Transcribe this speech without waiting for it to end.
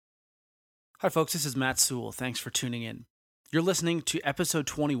Hi, folks. This is Matt Sewell. Thanks for tuning in. You're listening to episode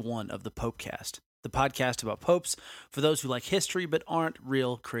 21 of the Popecast, the podcast about popes for those who like history but aren't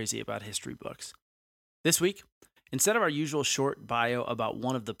real crazy about history books. This week, instead of our usual short bio about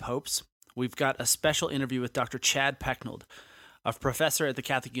one of the popes, we've got a special interview with Dr. Chad Pecknold, a professor at the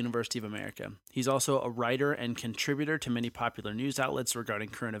Catholic University of America. He's also a writer and contributor to many popular news outlets regarding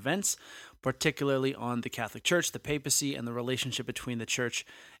current events, particularly on the Catholic Church, the papacy, and the relationship between the church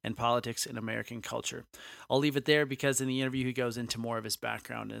and politics in American culture. I'll leave it there because in the interview he goes into more of his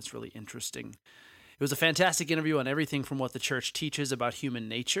background, and it's really interesting. It was a fantastic interview on everything from what the church teaches about human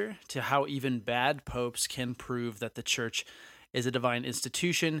nature to how even bad popes can prove that the church is a divine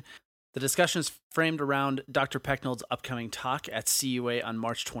institution. The discussion is framed around Dr. Pecknold's upcoming talk at CUA on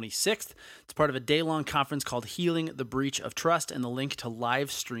March 26th. It's part of a day-long conference called Healing the Breach of Trust, and the link to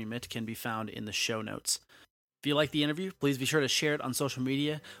live stream it can be found in the show notes. If you like the interview, please be sure to share it on social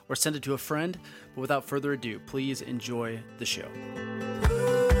media or send it to a friend. But without further ado, please enjoy the show.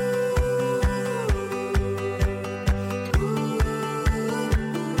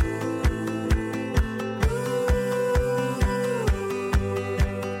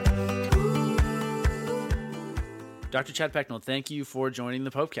 Dr. Chad Pecknold, thank you for joining the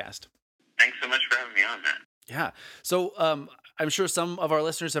Popecast. Thanks so much for having me on, Matt. Yeah. So I'm sure some of our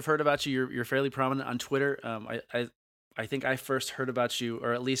listeners have heard about you. You're fairly prominent on Twitter. I think I first heard about you,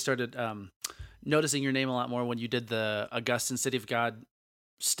 or at least started noticing your name a lot more when you did the Augustine City of God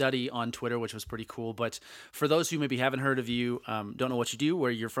study on Twitter, which was pretty cool. But for those who maybe haven't heard of you, don't know what you do, where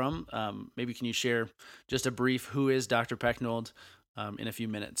you're from, maybe can you share just a brief who is Dr. Pecknold in a few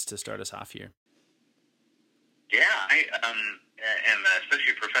minutes to start us off here? Yeah, I am an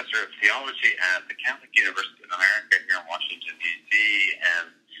associate professor of theology at the Catholic University of America here in Washington, D.C.,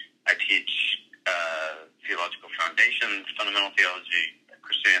 and I teach theological foundations, fundamental theology,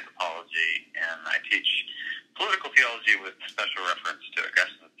 Christian anthropology, and I teach political theology with special reference to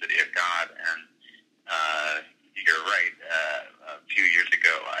Augustine's City of God. And you're right, a few years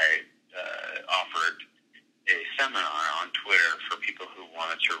ago I offered a seminar on Twitter for people who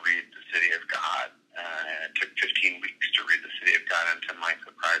wanted to read the City of God. And it took 15 weeks to read the City of God, and to my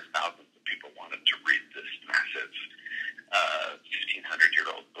surprise, thousands of people wanted to read this massive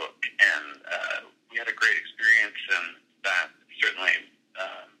 1,500-year-old book. And we had a great experience, and that certainly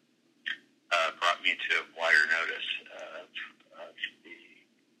brought me to wider notice of the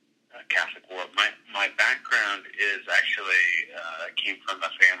Catholic world. My background is actually, I came from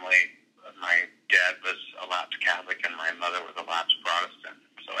a family. My dad was a lapsed Catholic, and my mother was a lapsed Protestant.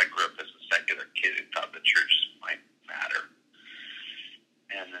 So I grew up as a secular kid who thought the church might matter,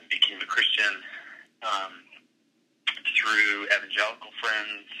 and then became a Christian through evangelical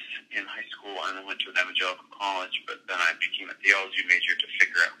friends in high school, and then went to an evangelical college. But then I became a theology major to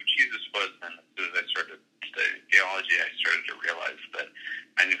figure out who Jesus was, and as soon as I started studying theology, I started to realize that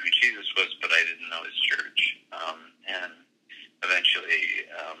I knew who Jesus was, but I didn't know his church. And eventually,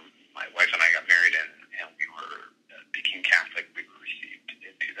 my wife and I got married, and we became Catholic. We were received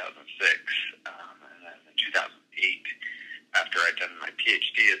in 2006, and then in 2008, after I'd done my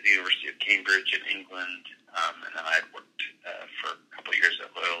PhD at the University of Cambridge in England, and then I'd worked for a couple of years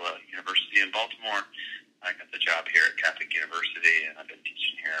at Loyola University in Baltimore, I got the job here at Catholic University, and I've been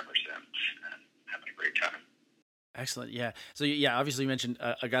teaching here ever since, and having a great time. Excellent. Yeah. So yeah, obviously you mentioned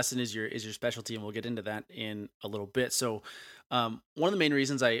Augustine is your specialty, and we'll get into that in a little bit. So one of the main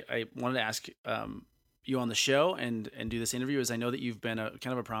reasons I wanted to ask you on the show and do this interview is I know that you've been a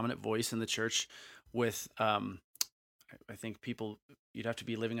kind of a prominent voice in the church with I think you'd have to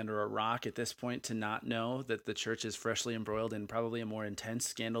be living under a rock at this point to not know that the church is freshly embroiled in probably a more intense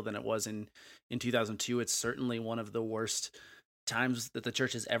scandal than it was in 2002. It's certainly one of the worst times that the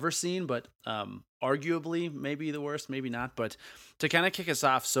church has ever seen, but arguably maybe the worst, maybe not. But to kind of kick us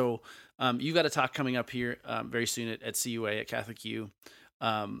off, so you've got a talk coming up here very soon at CUA at Catholic U.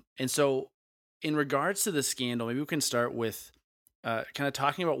 And so in regards to the scandal, maybe we can start with kind of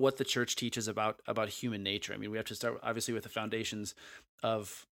talking about what the church teaches about human nature. I mean, we have to start obviously with the foundations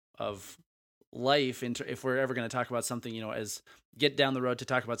of life, if we're ever going to talk about something, as get down the road to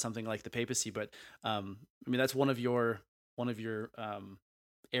talk about something like the papacy. But I mean, that's one of your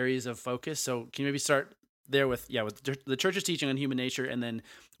areas of focus. So can you maybe start there with the church's teaching on human nature, and then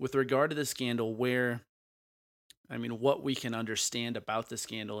with regard to the scandal, what we can understand about the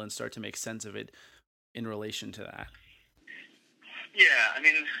scandal and start to make sense of it in relation to that. Yeah, I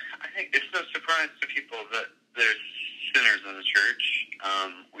mean, I think it's no surprise to people that there's sinners in the church.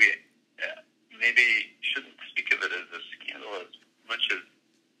 We maybe shouldn't speak of it as a scandal as much as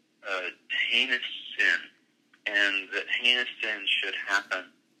a heinous sin, and that heinous sin should happen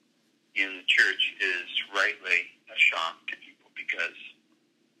in the church is rightly a shock to people because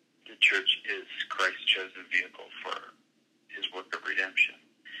the church is Christ's chosen vehicle for his work of redemption.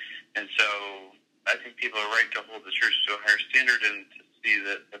 And so I think people are right to hold the church to a higher standard and to see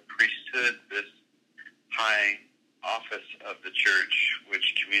that the priesthood, this high office of the church, which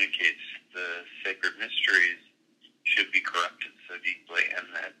communicates the sacred mysteries, should be corrupted so deeply, and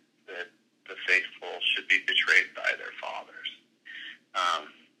that the faithful should be betrayed by their fathers,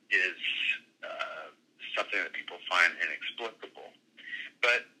 is something that people find inexplicable.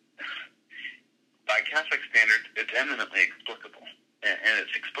 But by Catholic standards, it's eminently explicable, and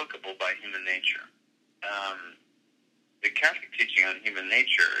it's explicable by human nature. The Catholic teaching on human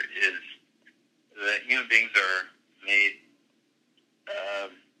nature is that human beings are made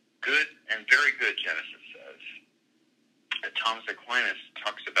good and very good, Genesis says. Thomas Aquinas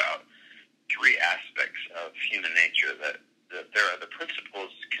talks about three aspects of human nature, that there are the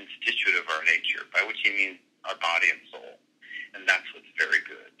principles constituent of our nature, by which he means our body and soul, and that's what's very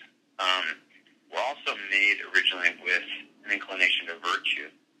good. We're also made originally with an inclination to virtue,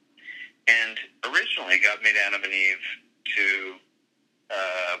 and originally God made Adam and Eve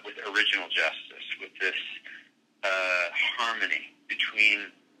with original justice, with this harmony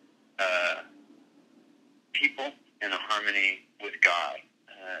between people and a harmony with God.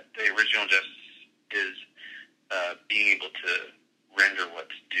 The original justice is being able to render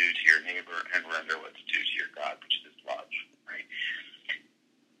what's due to your neighbor and render what's due to your God, which is love, right?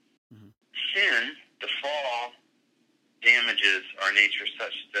 Mm-hmm. Sin, the fall, damages our nature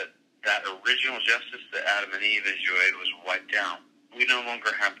such that that original justice that Adam and Eve enjoyed was wiped out. We no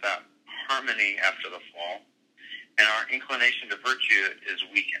longer have that harmony after the fall, and our inclination to virtue is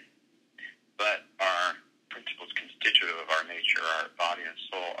weakened. But our principles constitutive of our nature, our body and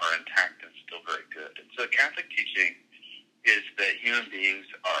soul, are intact and still very good. And so Catholic teaching is that human beings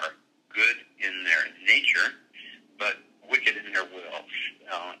are good in their nature, but wicked in their will.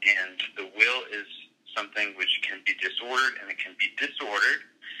 And the will is something which can be disordered, and it can be disordered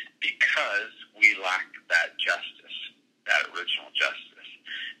because we lack that justice, that original justice.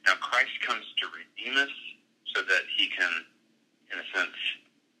 Now, Christ comes to redeem us so that he can, in a sense,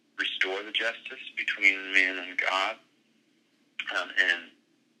 restore the justice between man and God, and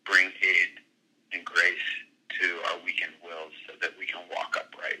bring aid and grace to our weakened wills so that we can walk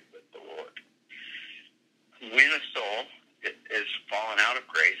upright with the Lord. When a soul is fallen out of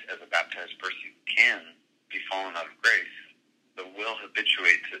grace, as a baptized person can be fallen out of grace, the will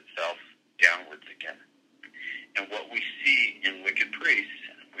habituates itself downwards again. And what we see in wicked priests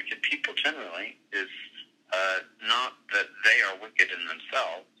and wicked people generally is not that they are wicked in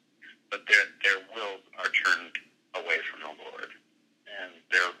themselves, but their wills are turned away from the Lord, and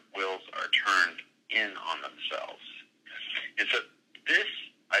their wills are turned in on themselves. And so this,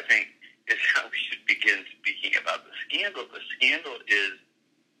 I think, is how we should begin speaking about the scandal. The scandal is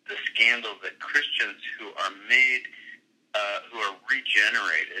the scandal that Christians who are made, who are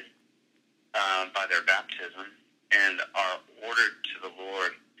regenerated by their baptism and are ordered to the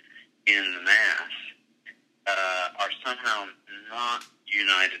Lord in the Mass, are somehow not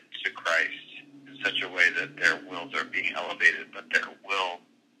united to Christ in such a way that their wills are being elevated, but their will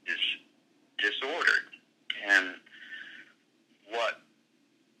is disordered. And what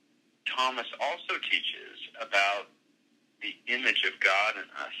Thomas also teaches about the image of God in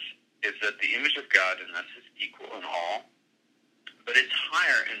us is that the image of God in us is equal in all, but it's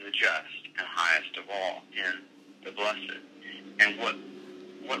higher in the just and highest of all in the blessed. And what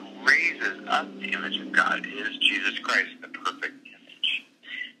raises up the image of God is Jesus Christ, the perfect image.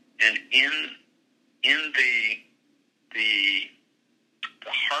 And in the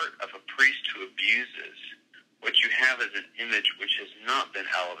heart of a priest who abuses, what you have is an image which has not been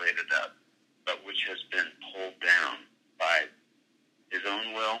elevated up, but which has been pulled down by his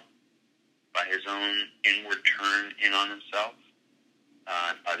own will, by his own inward turn in on himself,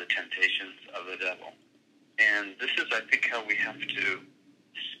 by the temptations of the devil. And this is, I think, how we have to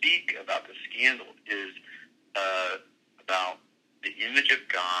speak about the scandal, is about the image of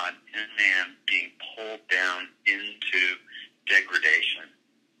God in man being pulled down into degradation,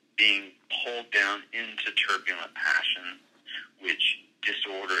 being pulled down into turbulent passion, which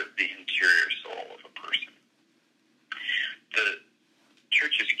disorder the interior soul of a person. The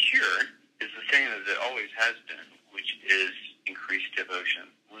Church's cure is the same as it always has been, which is increased devotion.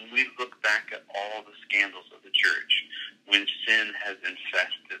 When we look back at all the scandals of the Church, when sin has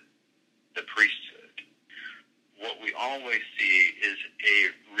infested the priesthood, what we always see is a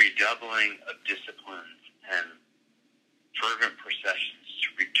redoubling of disciplines and fervent processions to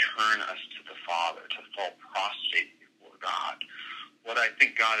return us to the Father, to fall prostrate before God, what I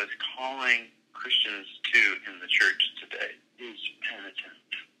think God is calling Christians to in the church today is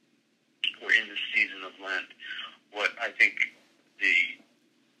penitence. We're in the season of Lent. What I think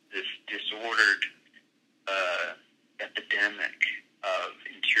this disordered epidemic of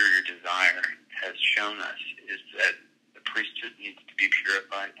interior desire has shown us is that the priesthood needs to be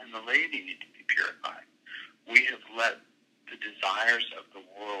purified and the laity need to be purified. We have let the desires of the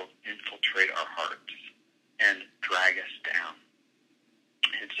world infiltrate our hearts and drag us down.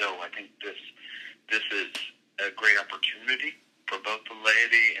 And so I think this is a great opportunity for both the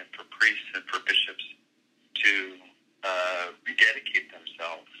laity and for priests and for bishops to rededicate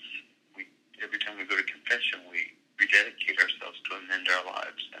themselves. Every time we go to confession, we rededicate ourselves to amend our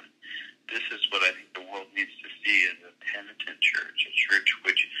lives. And this is what I think the world needs to see as a penitent church, a church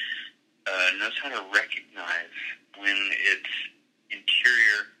which knows how to recognize when its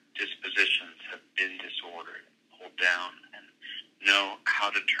interior dispositions have been disordered, hold down, and know how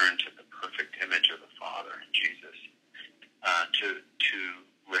to turn to the perfect image of the Father in Jesus to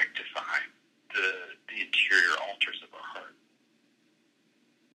rectify the interior altars of our heart.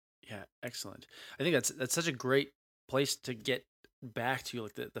 Yeah, excellent. I think that's such a great place to get back to,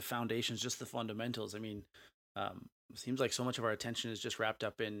 like the foundations, just the fundamentals. I mean, it seems like so much of our attention is just wrapped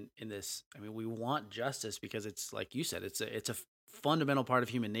up in this. I mean, we want justice because it's like you said, it's a fundamental part of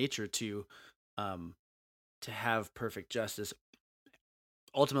human nature to have perfect justice.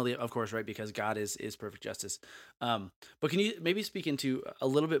 Ultimately, of course, right? Because God is perfect justice. But can you maybe speak into a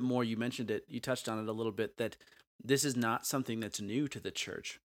little bit more? You mentioned it, you touched on it a little bit, that this is not something that's new to the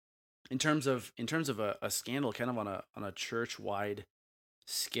church. In terms of a scandal, kind of on a church wide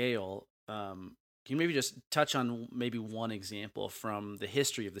scale, can you maybe just touch on maybe one example from the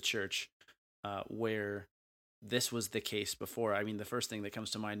history of the church where this was the case before? I mean, the first thing that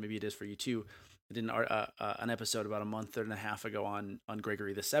comes to mind, maybe it is for you too. I did an episode about a month and a half ago on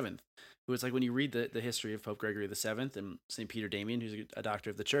Gregory the Seventh, who was like, when you read the history of Pope Gregory the Seventh and St. Peter Damian, who's a doctor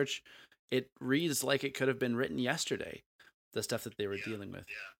of the church, it reads like it could have been written yesterday, the stuff that they were dealing with.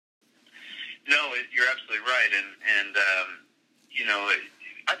 Yeah. No, you're absolutely right, and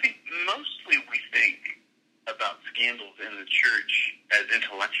I think mostly we think about scandals in the church as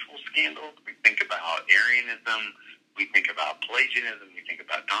intellectual scandals. We think about Arianism, we think about Pelagianism, we think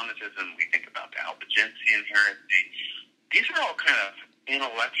about Donatism, we think about the Albigensian heresy. These are all kind of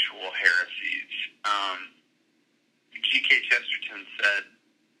intellectual heresies. G.K. Chesterton said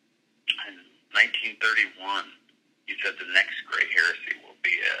in 1931, he said the next great heresy will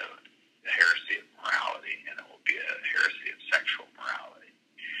be a heresy of morality, and it will be a heresy of sexual morality.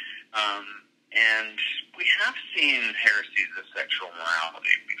 And we have seen heresies of sexual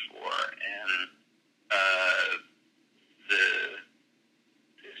morality before, and the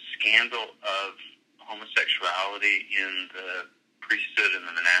scandal of homosexuality in the priesthood and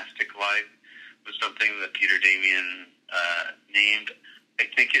the monastic life was something that Peter Damian named. I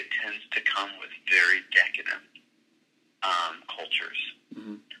think it tends to come with very decadent cultures.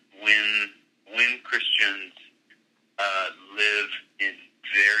 Mm-hmm. When Christians live in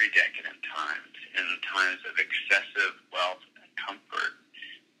very decadent times, in times of excessive wealth and comfort,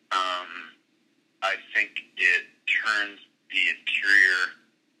 I think it turns the interior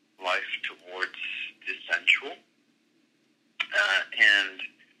life towards the sensual. And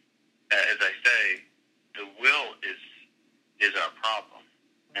as I say, the will is our problem,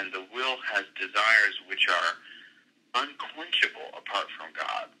 and the will has desires which are unquenchable apart from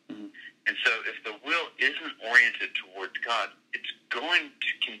God. Mm-hmm. And so if the will isn't oriented towards God, it's going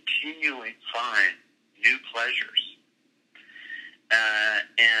to continually find new pleasures.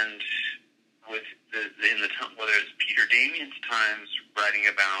 And with in the time, whether it's Peter Damian's times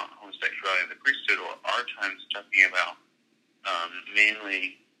writing about homosexuality in the priesthood, or our times talking about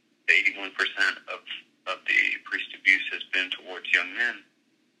mainly the 81% of the priest abuse has been towards young men,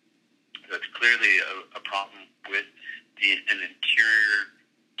 that's clearly a problem with an interior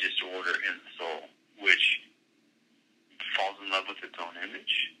disorder in the soul, which falls in love with its own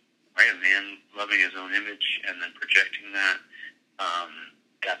image, right? A man loving his own image and then projecting that.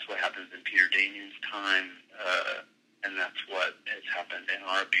 That's what happens in Peter Damian's time, and that's what has happened in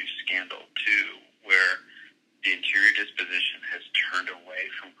our abuse scandal too, where the interior disposition has turned away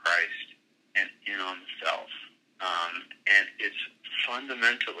from Christ and in on the self. And it's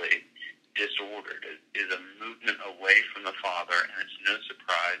fundamentally disordered. It is a movement away from the Father, and it's no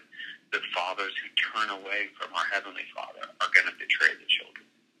surprise that fathers who turn away from our Heavenly Father are going to betray the children.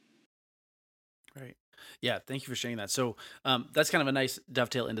 Right. Yeah, thank you for sharing that. So that's kind of a nice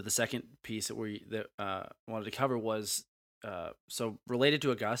dovetail into the second piece that I wanted to cover was so related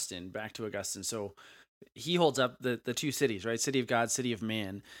to Augustine, back to Augustine. So he holds up the two cities, right? City of God, city of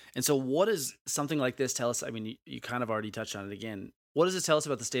man. And so what does something like this tell us? I mean, you kind of already touched on it again. What does it tell us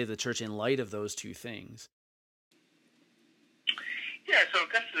about the state of the church in light of those two things? Yeah, so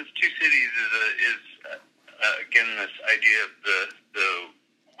Augustine's two cities is again this idea of the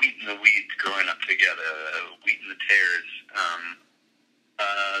wheat and the weeds growing up together, wheat and the tares,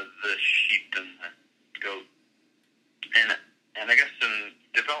 the sheep and the goat, and Augustine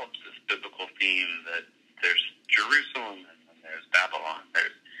develops this biblical theme that there's Jerusalem and then there's Babylon,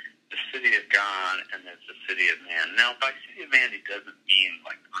 there's the city of God and there's the city of man. Now, by city of man, he doesn't mean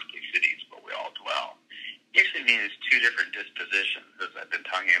like earthly cities where we all dwell. He actually means two different dispositions, as I've been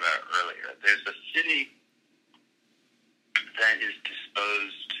talking about earlier. There's a city that is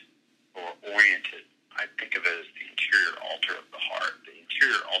disposed or oriented. I think of it as the interior altar of the heart. The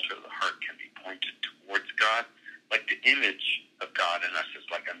interior altar of the heart can be pointed towards God, like the image of God in us is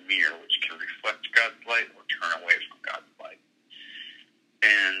like a mirror which can reflect God's light or turn away from God's light.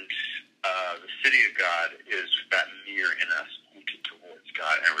 And the city of God is that mirror in us pointed towards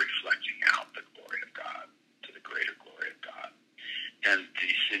God and reflecting out the glory of God to the greater glory of God. And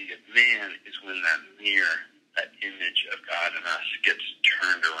the city of man is when that mirror, that image of God in us gets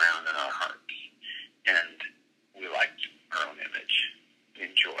turned around in our hearts. And we like our own image. We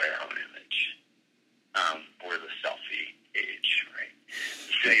enjoy our own image. We're the selfie age, right?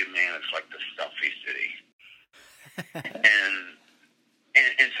 The city of man is like the selfie city.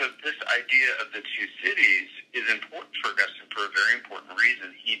 And so this idea of the two cities is important for Augustine for a very important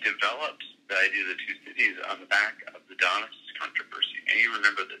reason. He develops the idea of the two cities on the back of the Donatist controversy. And you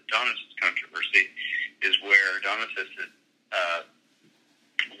remember that Donatist controversy is where Donatists is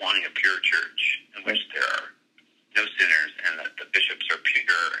wanting a pure church in which there are no sinners and that the bishops are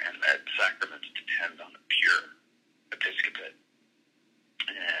pure and that sacraments depend on a pure episcopate.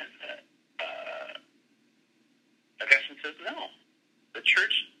 And Augustine says no. The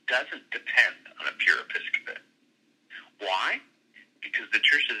church doesn't depend on a pure episcopate. Why? Because the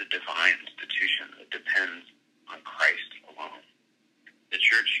church is a divine institution that depends on Christ alone. The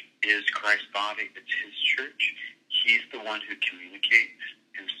church is Christ's body. It's his church. He's the one who communicates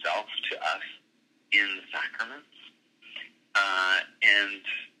himself to us in the sacraments. And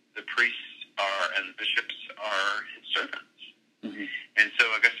the priests and the bishops are his servants. Mm-hmm. And so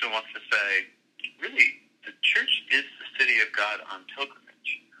Augustine wants to say, really, the church is the city of God on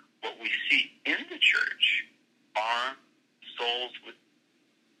pilgrimage. What we see in the church are souls with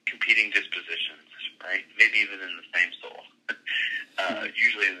competing dispositions, right? Maybe even in the same soul.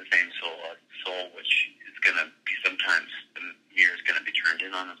 Usually in the same soul, a soul which is going to be sometimes the mirror is going to be turned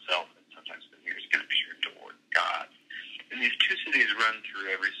in on himself, and sometimes the mirror is going to be turned toward God. And these two cities run through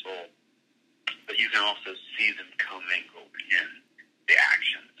every soul, but you can also see them commingle in the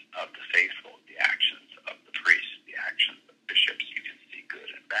actions of the faithful, the actions of the priests, the actions of bishops. You can see good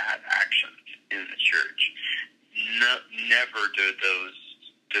and bad actions in the church. Never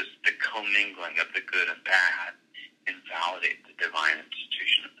does the commingling of the good and bad invalidate the divine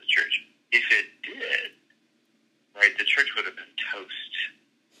institution of the church. If it did, right, the church would have been toast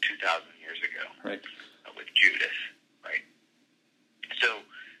 2,000 years ago, right, with Judas, right? So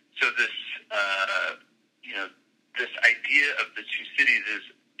this this idea of the two cities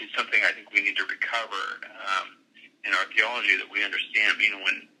is something I think we need to recover in our theology, that we understand.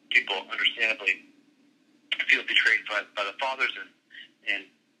 When people understandably feel betrayed by the fathers and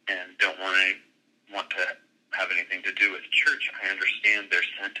don't want to have anything to do with church, I understand their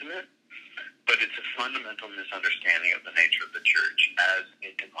sentiment, but it's a fundamental misunderstanding of the nature of the church as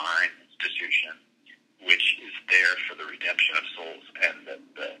a divine institution, which is there for the redemption of souls, and that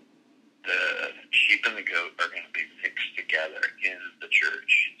the sheep and the goat are going to be mixed together in the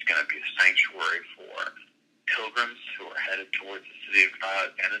church. It's going to be a sanctuary for pilgrims who are headed towards the city of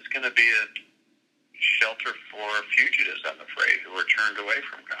God, and it's going to be a shelter for fugitives, I'm afraid, who are turned away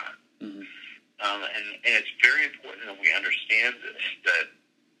from God. Mm-hmm. And it's very important that we understand this, that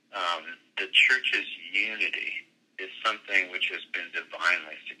the church's unity is something which has been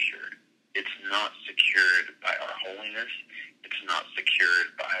divinely secured. It's not secured by our holiness. It's not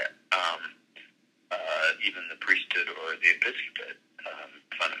secured by even the priesthood or the episcopate.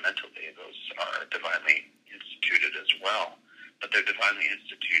 Fundamentally, those are divinely instituted as well, but they're divinely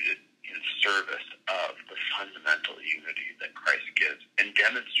instituted in service of the fundamental unity that Christ gives and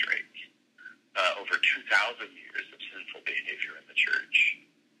demonstrates over 2,000 years of sinful behavior in the church.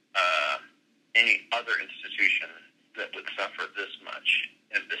 Any other institution that would suffer this much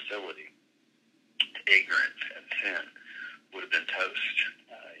imbecility, ignorance, and sin would have been toast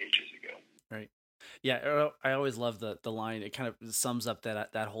ages ago. Right. Yeah, I always love the line. It kind of sums up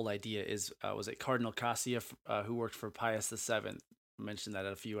that whole idea. Is was it Cardinal Cassia, who worked for Pius VII? Mentioned that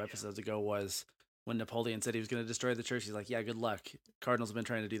a few episodes ago. Was when Napoleon said he was going to destroy the church. He's like, "Yeah, good luck. Cardinals have been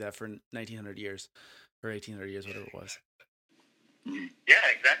trying to do that for 1900 years or 1800 years, whatever it was." Yeah,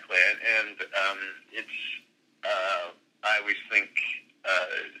 exactly. And it's I always think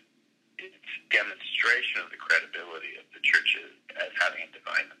it's demonstration of the credibility of the churches as having a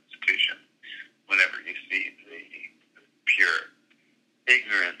divine institution. Whenever you see the pure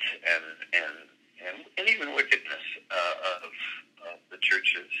ignorance and even wickedness of the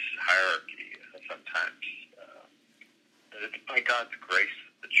church's hierarchy, sometimes it's by God's grace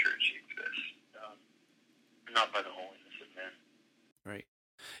that the church exists, not by the holiness of men. Right.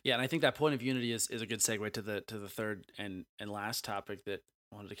 Yeah, and I think that point of unity is a good segue to the third and last topic that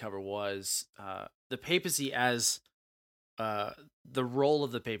I wanted to cover was the papacy as the role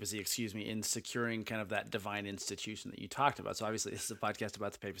of the papacy, in securing kind of that divine institution that you talked about. So obviously, this is a podcast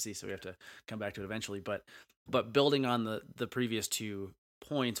about the papacy, so we have to come back to it eventually. But building on the previous 2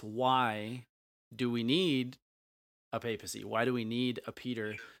 points, why do we need a papacy? Why do we need a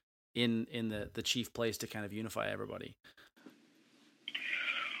Peter in the chief place to kind of unify everybody?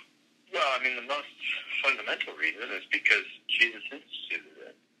 Well, I mean, the most fundamental reason is because Jesus instituted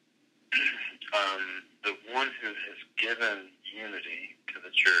it. The one who has given unity to the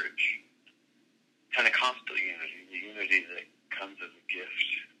church, Pentecostal unity, the unity that comes as a gift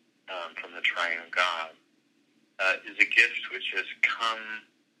from the triune God, is a gift which has come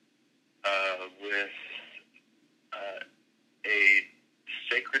with a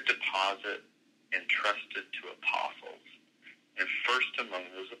sacred deposit entrusted to apostles. And first among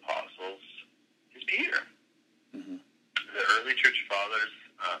those apostles is Peter. Mm-hmm. The early church fathers,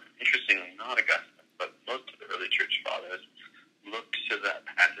 interestingly, not Augustine, but most of the early church fathers looked to that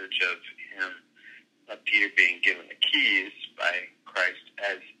passage of Peter being given the keys by Christ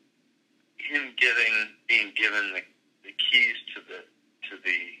as him being given the keys to the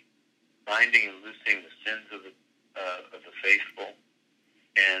binding and loosing the sins of the faithful,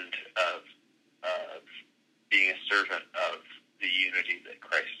 and of being a servant of the unity that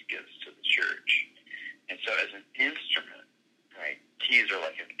Christ gives to the church. And so as an instrument, right, keys are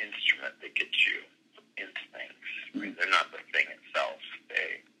like an instrument that gets you into things. Right? They're not the thing itself.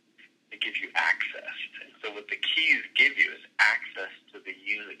 They give you access. And so what the keys give you is access to the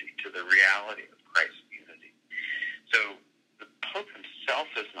unity, to the reality of Christ's unity. So the Pope himself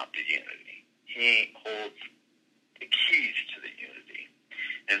is not the unity. He holds the keys to the unity.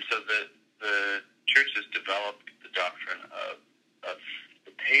 And so the church has developed the doctrine of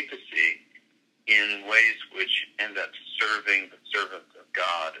the papacy in ways which end up serving the servants of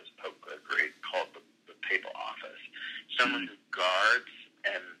God, as Pope Gregory called the papal office. Someone who guards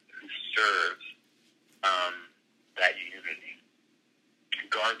and who serves that unity,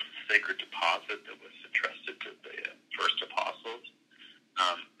 guards the sacred deposit that was entrusted to the first apostles,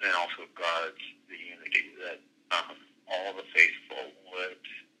 and also guards the unity that all the faithful would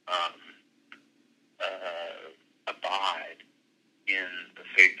abide in the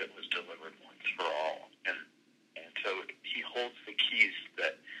faith that was delivered once for all. And so he holds the keys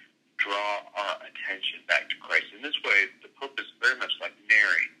that draw our attention back to Christ. In this way, the Pope is very much like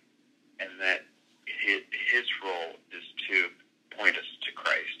Mary, and that his role is to point us to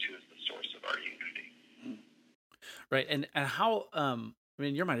Christ, who is the source of our unity. Right, and how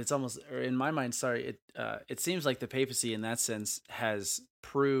in your mind, it's almost, or in my mind, sorry, it seems like the papacy in that sense has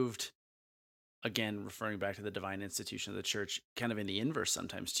proved, again, referring back to the divine institution of the church, kind of in the inverse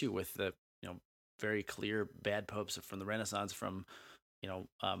sometimes too, with the very clear bad popes from the Renaissance, from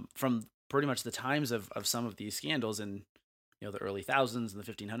pretty much the times of some of these scandals in the early thousands and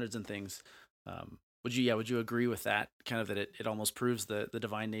the 1500s and things. Would you agree with that? Kind of that it almost proves the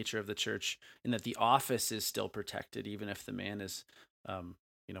divine nature of the church, in that the office is still protected, even if the man is,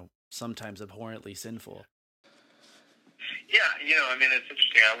 sometimes abhorrently sinful. Yeah, I mean, it's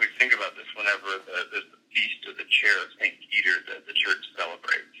interesting. I always think about this whenever there's the feast of the chair of St. Peter that the church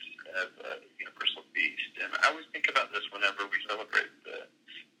celebrates as a universal feast. And I always think about this whenever we celebrate the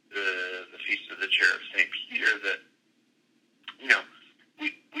feast of the chair of St. Peter, that,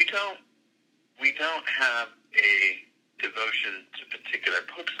 we don't have a devotion to particular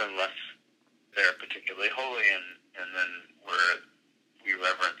popes unless they're particularly holy, and then we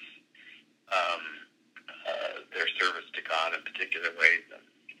reverence their service to God in particular ways. And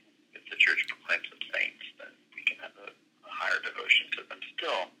if the church proclaims them saints, then we can have a higher devotion to them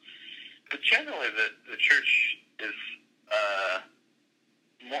still. But generally, the church is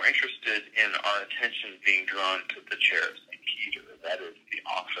more interested in our attention being drawn to the chair of St. Peter. That is, the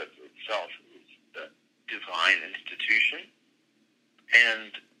office itself is divine institution,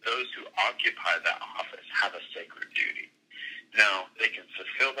 and those who occupy that office have a sacred duty. Now, they can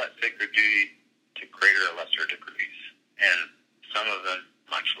fulfill that sacred duty to greater or lesser degrees, and some of them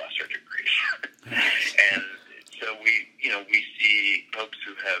much lesser degrees. And so we see popes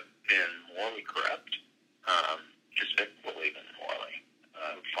who have been morally corrupt, despicable even morally,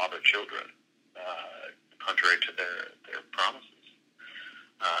 father children, contrary to their promises,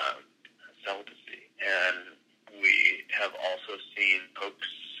 celibacy. And we have also seen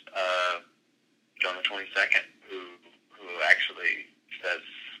popes, John the 22nd, who actually says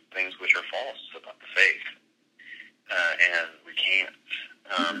things which are false about the faith, and recants.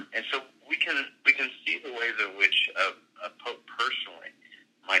 And so we can see the ways in which a pope personally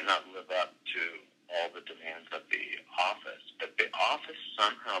might not live up to all the demands of the office, but the office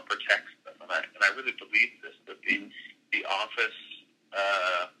somehow protects them. And I really believe this, that the office,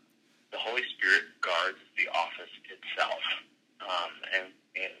 the Holy Spirit guards the office itself,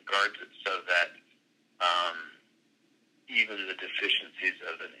 and guards it so that even the deficiencies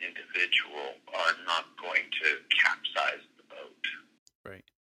of an individual are not going to capsize the boat. Right.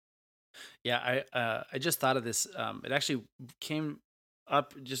 Yeah, I just thought of this. It actually came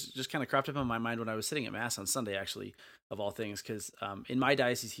up, just kind of cropped up in my mind when I was sitting at Mass on Sunday, actually, of all things, because in my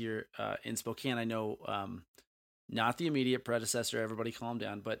diocese here in Spokane, I know not the immediate predecessor, everybody calm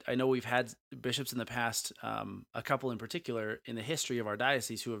down, but I know we've had bishops in the past, a couple in particular in the history of our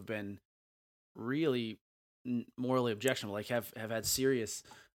diocese who have been really morally objectionable, like have had serious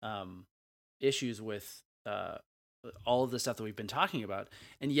issues with all of the stuff that we've been talking about,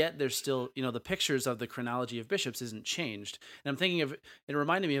 and yet there's still, the pictures of the chronology of bishops isn't changed. And I'm thinking of, it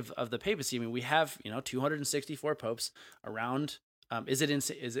reminded me of the papacy. I mean, we have 264 popes around. Is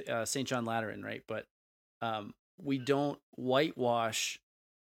it St. John Lateran, right? But we don't whitewash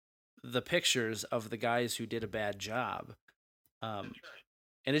the pictures of the guys who did a bad job.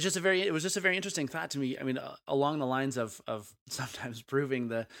 And it was just a very interesting thought to me. I mean, along the lines of sometimes proving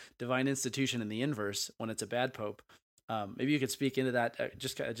the divine institution in the inverse when it's a bad pope. Maybe you could speak into that.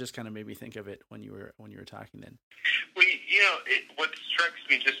 Just kind of made me think of it when you were talking then. Well, what strikes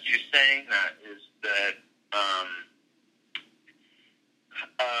me just you saying that is that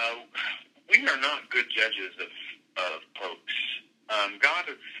we are not good judges of popes. God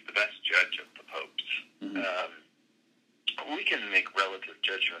is the best judge of the popes. Mm-hmm. We can make relative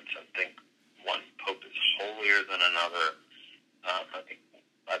judgments and think one pope is holier than another. I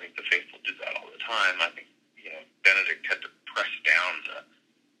think the faithful do that all the time. I think Benedict had to press down the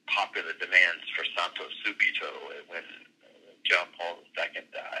popular demands for Santo Subito when John Paul II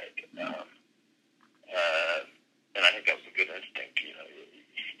died, and I think that was a good instinct. We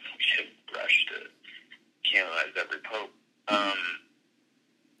shouldn't rush to canonize every pope.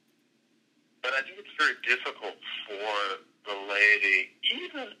 But I think it's very difficult for the laity,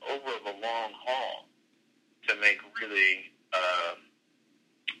 even over the long haul, to make really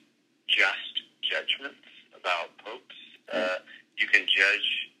just judgments about popes. You can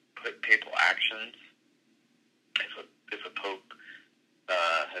judge papal actions. If a pope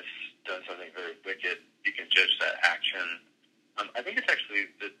has done something very wicked, you can judge that action. I think it's actually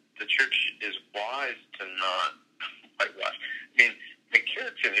the Church is wise to not whitewash. I mean,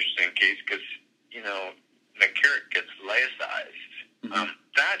 McCarrick's an interesting case because, McCarrick gets laicized. Mm-hmm.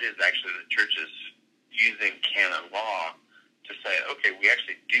 That is actually the Church's using canon law to say, okay, we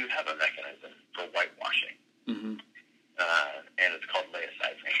actually do have a mechanism for whitewashing. Mm-hmm. And it's called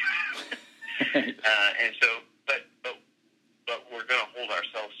laicizing. And so, but we're going to hold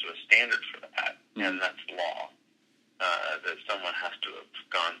ourselves to a standard for that, mm-hmm. and that's law. That someone has to have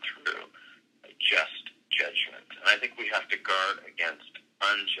gone through a just judgment. And I think we have to guard against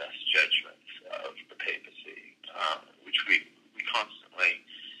unjust judgments of the papacy, which we constantly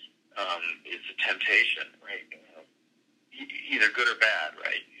is a temptation, right? Either good or bad,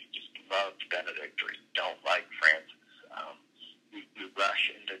 right? You just love Benedict or you don't like Francis. We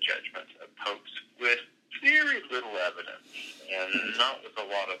rush into judgments of popes with very little evidence and not with a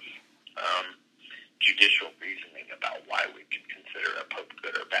lot of judicial reasoning about why we can consider a pope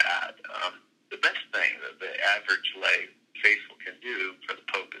good or bad. The best thing that the average lay faithful can do for the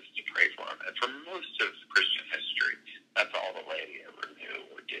pope is to pray for him. And for most of Christian history, that's all the laity ever knew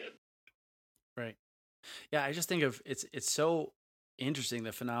or did. Right. Yeah, I just think of it's so interesting,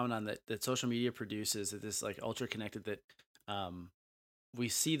 the phenomenon that social media produces, that this like ultra connected, that we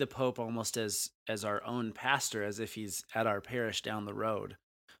see the Pope almost as our own pastor, as if he's at our parish down the road.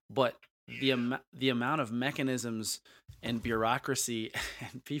 But the amount of mechanisms and bureaucracy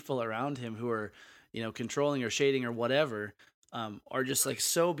and people around him who are, controlling or shading or whatever, are just like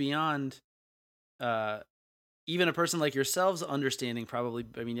so beyond even a person like yourselves understanding probably,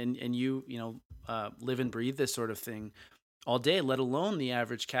 I mean, and you live and breathe this sort of thing all day, let alone the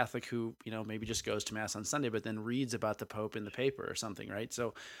average Catholic who, maybe just goes to Mass on Sunday, but then reads about the Pope in the paper or something, right?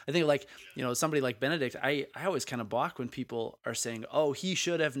 So I think like, somebody like Benedict, I always kind of balk when people are saying, oh, he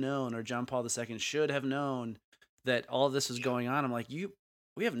should have known, or John Paul II should have known that all of this was going on. I'm like,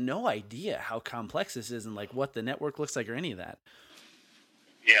 we have no idea how complex this is and like what the network looks like or any of that.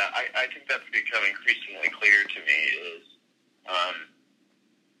 Yeah, I think that's become increasingly clear to me is,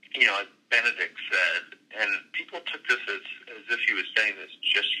 as Benedict said, and people took this as if he was saying this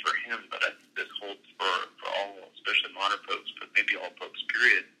just for him, but I think this holds for all, especially modern popes, but maybe all popes,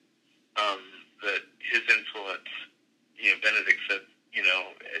 period, that his influence, Benedict said,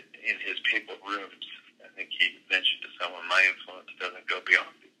 in his papal rooms, I think he mentioned to someone, my influence doesn't go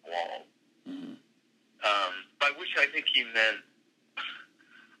beyond these walls. Mm-hmm. By which I think he meant,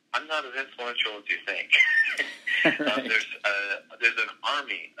 I'm not as influential as you think. Right. There's an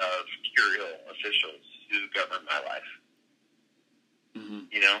army of curial officials who govern my life.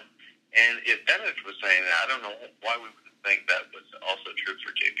 Mm-hmm. And if Benedict was saying that, I don't know why we would think that was also true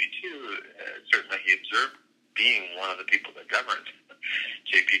for JP2. Certainly he observed being one of the people that governed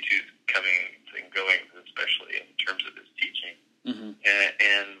JP2's coming and going, especially in terms of his teaching. Mm-hmm.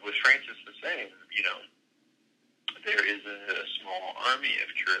 And with Francis the same, there is a small army of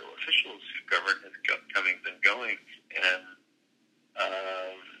curial officials who govern his comings and goings, and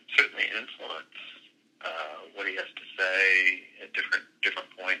certainly influence what he has to say at different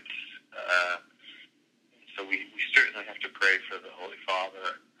points. So we certainly have to pray for the Holy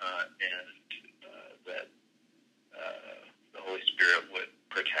Father and that the Holy Spirit would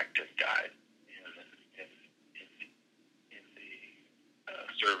protect and guide in the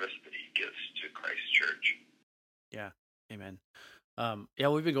service that he gives to Christ's Church. Yeah. Amen.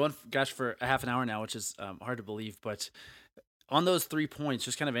 We've been going, for a half an hour now, which is hard to believe. But on those 3 points,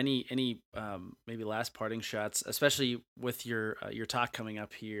 just kind of any maybe last parting shots, especially with your talk coming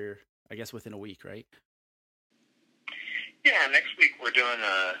up here, I guess within a week, right? Yeah, next week we're doing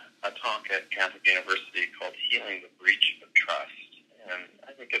a talk at Catholic University called Healing the Breach of Trust. And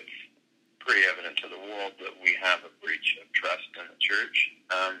I think it's pretty evident to the world that we have a breach of trust in the Church.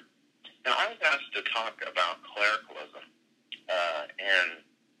 Now, I was asked to talk about clericalism,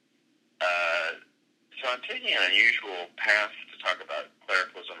 so I'm taking an unusual path to talk about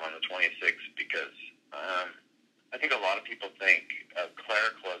clericalism on the 26th because I think a lot of people think of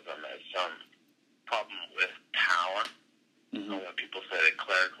clericalism as some problem with power. Mm-hmm. When people say that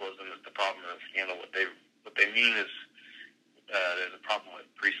clericalism is the problem, is what they mean is there's a problem with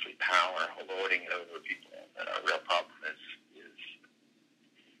priestly power, lording it over people, and a real problem is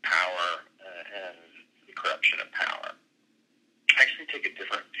power and the corruption of power. I actually take a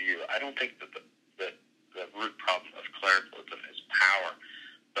different view. I don't think that the root problem of clericalism is power,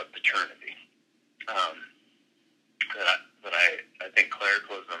 but paternity. I think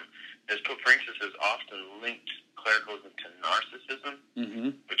clericalism, as Pope Francis has often linked clericalism to narcissism, mm-hmm.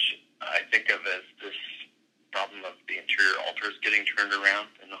 which I think of as this problem of the interior altars getting turned around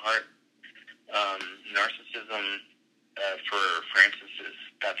in the heart. Narcissism for Francis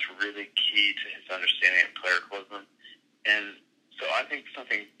that's really key to his understanding of clericalism. And so I think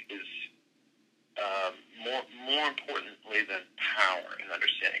something is more importantly than power in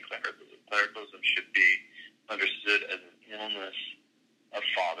understanding clericalism. Clericalism should be understood as an illness of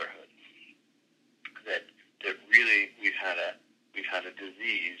fatherhood. That really we've had a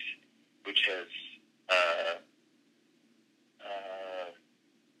disease which has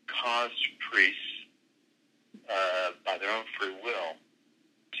caused priests by their own free will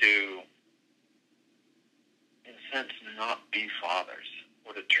to, in a sense, not be fathers,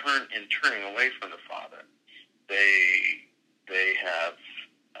 or to turning away from the father. They have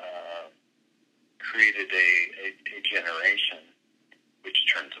created a generation which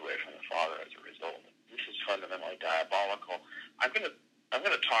turns away from the father as a result. This is fundamentally diabolical. I'm going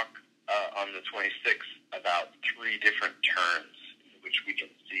to talk on the 26th about 3 different turns in which we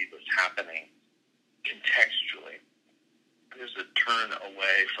can see this happening contextually. There's a turn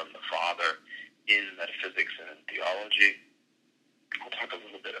away from the Father in metaphysics and in theology. I'll talk a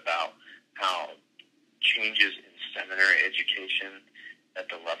little bit about how changes in seminary education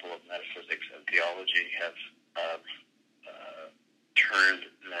at the level of metaphysics and theology have turned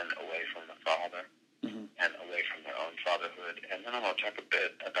men away from the Father, mm-hmm. and away from their own fatherhood. And then I'm going to talk a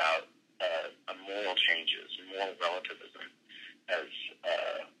bit about moral changes, moral relativism as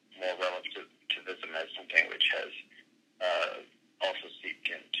something which has also seeped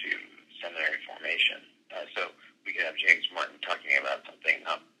into seminary formation. So we could have James Martin talking about something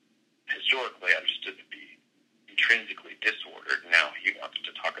not historically understood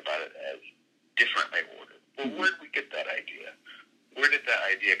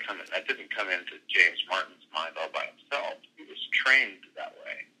that didn't come into James Martin's mind all by himself. He was trained that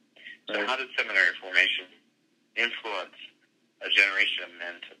way. So Right. how did seminary formation influence a generation of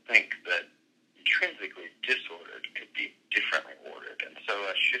men to think that intrinsically disordered could be differently ordered? And so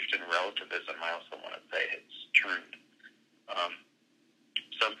a shift in relativism, I also want to say, has turned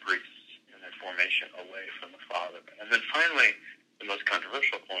some priests in their formation away from the Father. And then finally, the most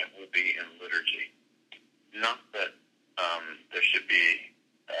controversial point will be in liturgy. Not that there should be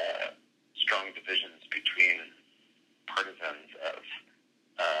strong divisions between partisans of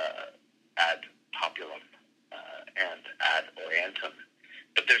ad populum and ad orientem,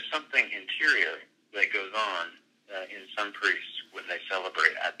 but there's something interior that goes on in some priests when they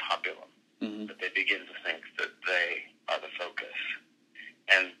celebrate ad populum, that they begin to think that they are the focus.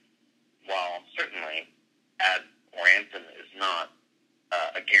 And while certainly ad orientem is not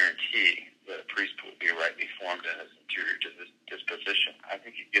a guarantee that a priest will be rightly formed in his interior disposition, I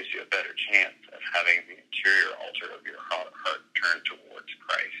think it gives you a better chance of having the interior altar of your heart turned towards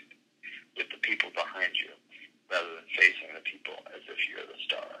Christ with the people behind you, rather than facing the people as if you're the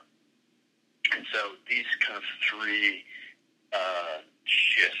star. And so these kind of three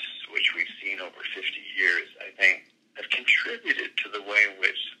shifts, which we've seen over 50 years, I think, have contributed to the way in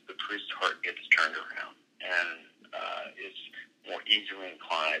which the priest's heart gets turned around and is more easily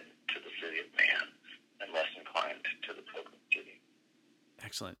inclined to the city of man and less inclined to the pilgrim city.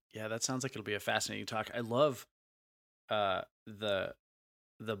 Excellent. Yeah, that sounds like it'll be a fascinating talk. I love the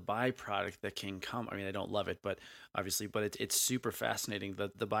byproduct that can come. I mean, I don't love it, but obviously, but it's super fascinating,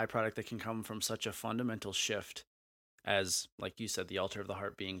 the byproduct that can come from such a fundamental shift as, like you said, the altar of the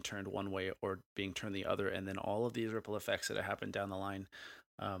heart being turned one way or being turned the other, and then all of these ripple effects that happen down the line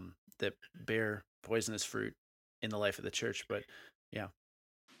that bear poisonous fruit in the life of the church. But yeah.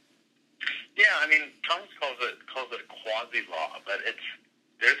 Yeah, I mean, Thomas calls it a quasi-law, but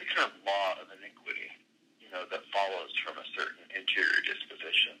there's a kind of law of iniquity, that follows from a certain interior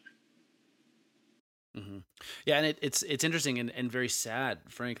disposition. Mm-hmm. Yeah, and it's interesting and very sad,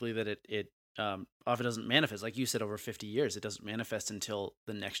 frankly, that it often doesn't manifest. Like you said, over 50 years, it doesn't manifest until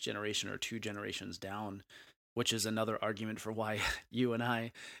the next generation or two generations down, which is another argument for why you and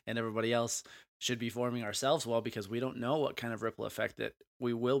I and everybody else should be forming ourselves well, because we don't know what kind of ripple effect that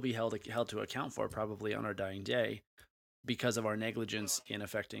we will be held to account for probably on our dying day because of our negligence in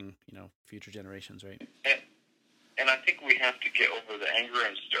affecting, future generations, right? And I think we have to get over the anger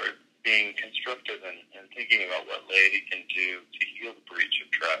and start being constructive and thinking about what laity can do to heal the breach of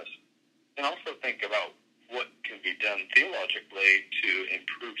trust. And also think about what can be done theologically to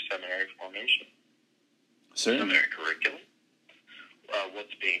improve seminary formation. Certainly. Seminary curriculum.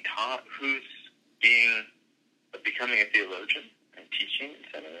 What's being taught, who's becoming a theologian and teaching in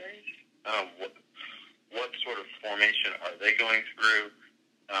seminaries. What sort of formation are they going through?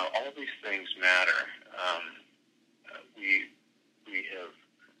 All these things matter. We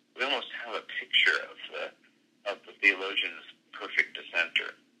almost have a picture of the theologian's perfect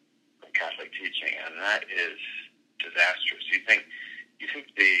dissenter from Catholic teaching, and that is disastrous. You think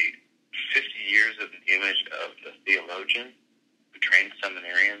the 50 years of the image of the theologian who trained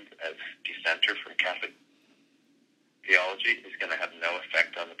seminarians as dissenter from Catholic theology is going to have no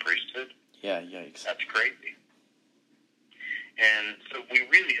effect on the priesthood? Yeah, yikes. That's crazy. And so we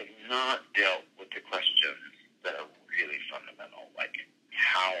really have not dealt with the questions that are really fundamental, like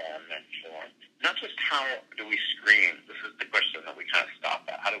how are men formed? Not just how do we screen. This is the question that we kind of stop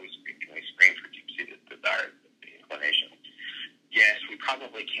at. How do we screen? Can we screen for deep-seated desires, the inclination? Yes, we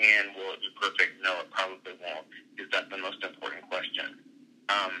probably can. Will it be perfect? No, it probably won't. Is that the most important question?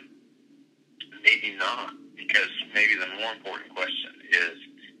 Maybe not, because maybe the more important question is,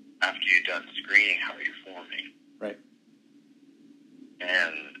 after you've done screening, how are you forming? Right.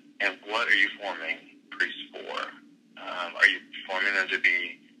 And what are you forming priests for? Are you forming them to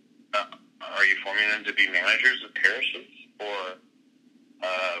be managers of parishes, or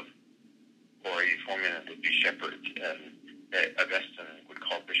are you forming them to be shepherds? And Augustine would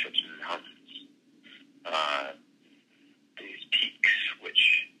call bishops mountains, these peaks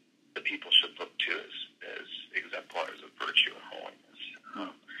which the people should look to as exemplars of virtue and holiness.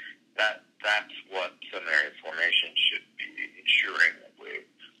 That's what seminary formation should be ensuring, that we're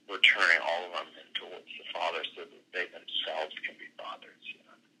turning all of them towards the Father so that they themselves can be fathers.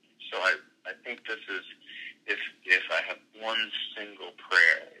 So I think this is, if I have one single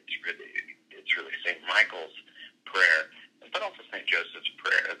prayer, it's really St. Michael's prayer, but also St. Joseph's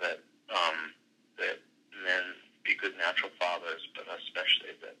prayer, that men be good natural fathers, but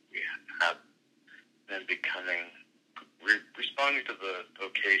especially that we have men responding to the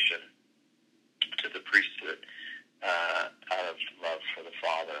vocation, to the priesthood, out of love for the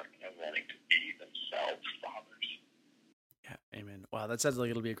Father and wanting to be themselves fathers. Yeah, amen. Wow, that sounds like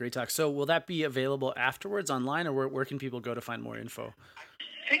it'll be a great talk. So will that be available afterwards online, or where can people go to find more info? I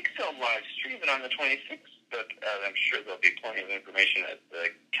think they'll live stream it on the 26th, but I'm sure there'll be plenty of information at the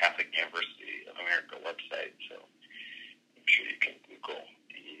Catholic University of America website, so I'm sure you can Google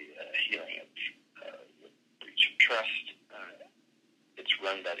the healing of the breach of trust. It's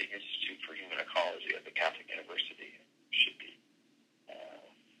run by the Institute for Human Ecology at the Catholic University. It should be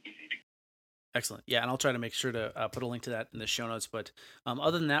easy to. Excellent. Yeah, and I'll try to make sure to put a link to that in the show notes. But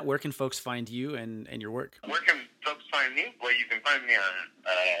other than that, where can folks find you and your work? Where can folks find me? Well, you can find me on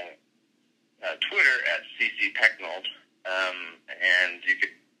Twitter at CC Pecknold, and you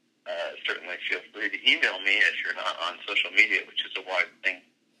could certainly feel free to email me if you're not on social media, which is a wide thing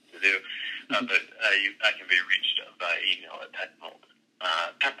to do. But I can be reached by email at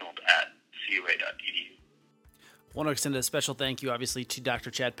pecknold@cua.edu. I want to extend a special thank you, obviously, to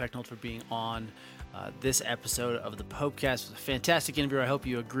Dr. Chad Pecknold for being on this episode of the Popecast. It was a fantastic interview. I hope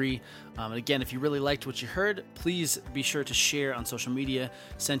you agree. And again, if you really liked what you heard, please be sure to share on social media,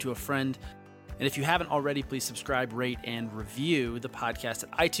 send to a friend. And if you haven't already, please subscribe, rate, and review the podcast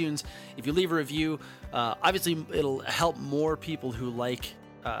at iTunes. If you leave a review, obviously it'll help more people who like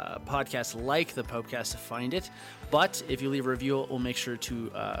podcasts like the Popecast to find it. But if you leave a review, we'll make sure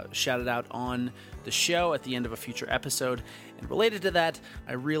to shout it out on the show at the end of a future episode. And related to that,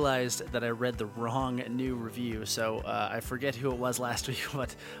 I realized that I read the wrong new review. So I forget who it was last week,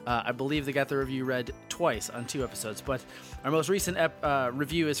 but I believe they got the review read twice on 2 episodes. But our most recent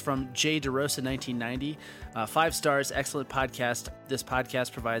review is from J. DeRosa 1990. 5 stars, excellent podcast. This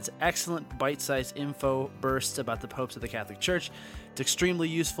podcast provides excellent bite-sized info bursts about the popes of the Catholic Church. It's extremely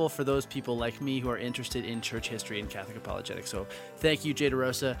useful for those people like me who are interested in church history and Catholic apologetics. So thank you, J.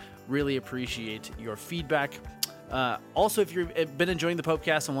 DeRosa. Really appreciate your feedback. Also, if you've been enjoying the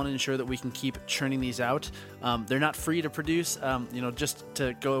Popecast and want to ensure that we can keep churning these out, they're not free to produce, just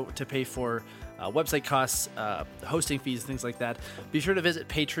to go to pay for website costs, hosting fees, things like that. Be sure to visit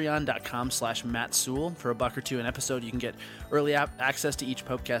patreon.com/Matt Sewell. For $1 or $2 an episode, you can get early access to each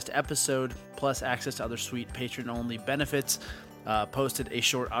Popecast episode, plus access to other sweet patron-only benefits. Posted a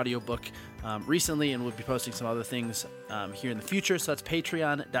short audiobook recently, and we'll be posting some other things here in the future. So that's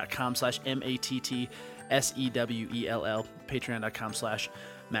patreon.com/MATTSEWELL,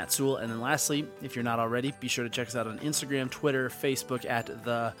 patreon.com/Matt Sewell. And then lastly, if you're not already, be sure to check us out on Instagram, Twitter, Facebook at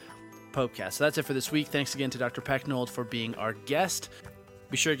The Popecast. So that's it for this week. Thanks again to Dr. Pecknold for being our guest.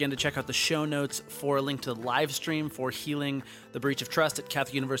 Be sure again to check out the show notes for a link to the live stream for Healing the Breach of Trust at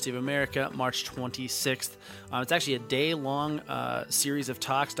Catholic University of America, March 26th. It's actually a day-long series of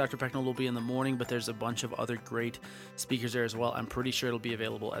talks. Dr. Pecknold will be in the morning, but there's a bunch of other great speakers there as well. I'm pretty sure it'll be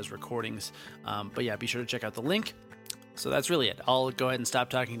available as recordings. But yeah, be sure to check out the link. So that's really it. I'll go ahead and stop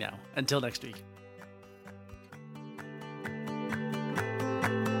talking now. Until next week.